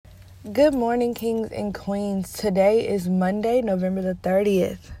Good morning, kings and queens. Today is Monday, November the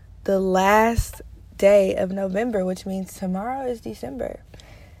 30th, the last day of November, which means tomorrow is December.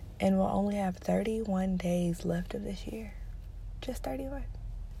 And we'll only have 31 days left of this year. Just 31.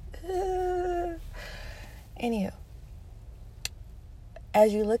 Anywho,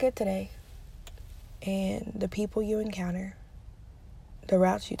 as you look at today and the people you encounter, the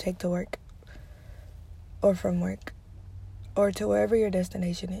routes you take to work or from work or to wherever your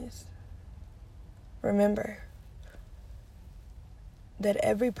destination is, remember that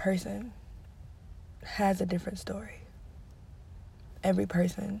every person has a different story. Every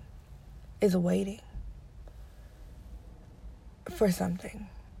person is waiting for something,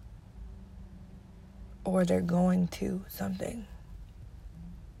 or they're going to something.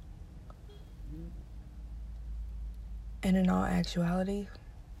 And in all actuality,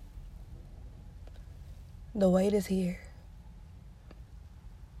 the wait is here.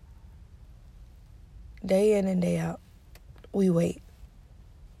 Day in and day out, we wait.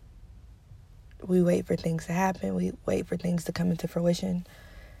 We wait for things to happen. We wait for things to come into fruition.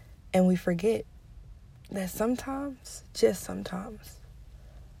 And we forget that sometimes, just sometimes,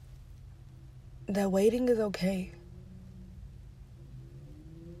 that waiting is okay.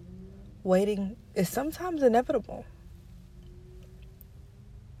 Waiting is sometimes inevitable.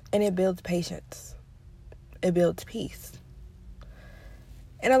 And it builds patience. It builds peace.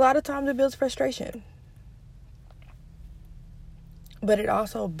 And a lot of times it builds frustration. But it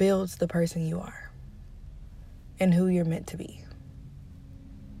also builds the person you are and who you're meant to be.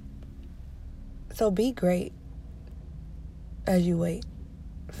 So be great as you wait.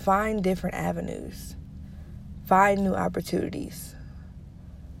 Find different avenues. Find new opportunities.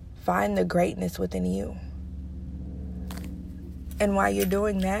 Find the greatness within you. And while you're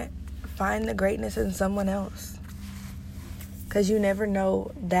doing that, find the greatness in someone else. Because you never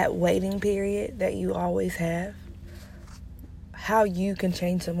know that waiting period that you always have, how you can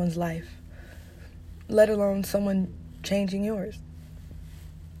change someone's life, let alone someone changing yours.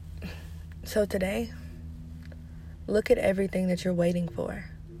 So today, look at everything that you're waiting for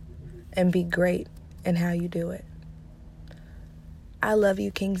and be great in how you do it. I love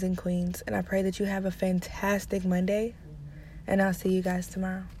you, kings and queens, and I pray that you have a fantastic Monday, and I'll see you guys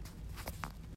tomorrow.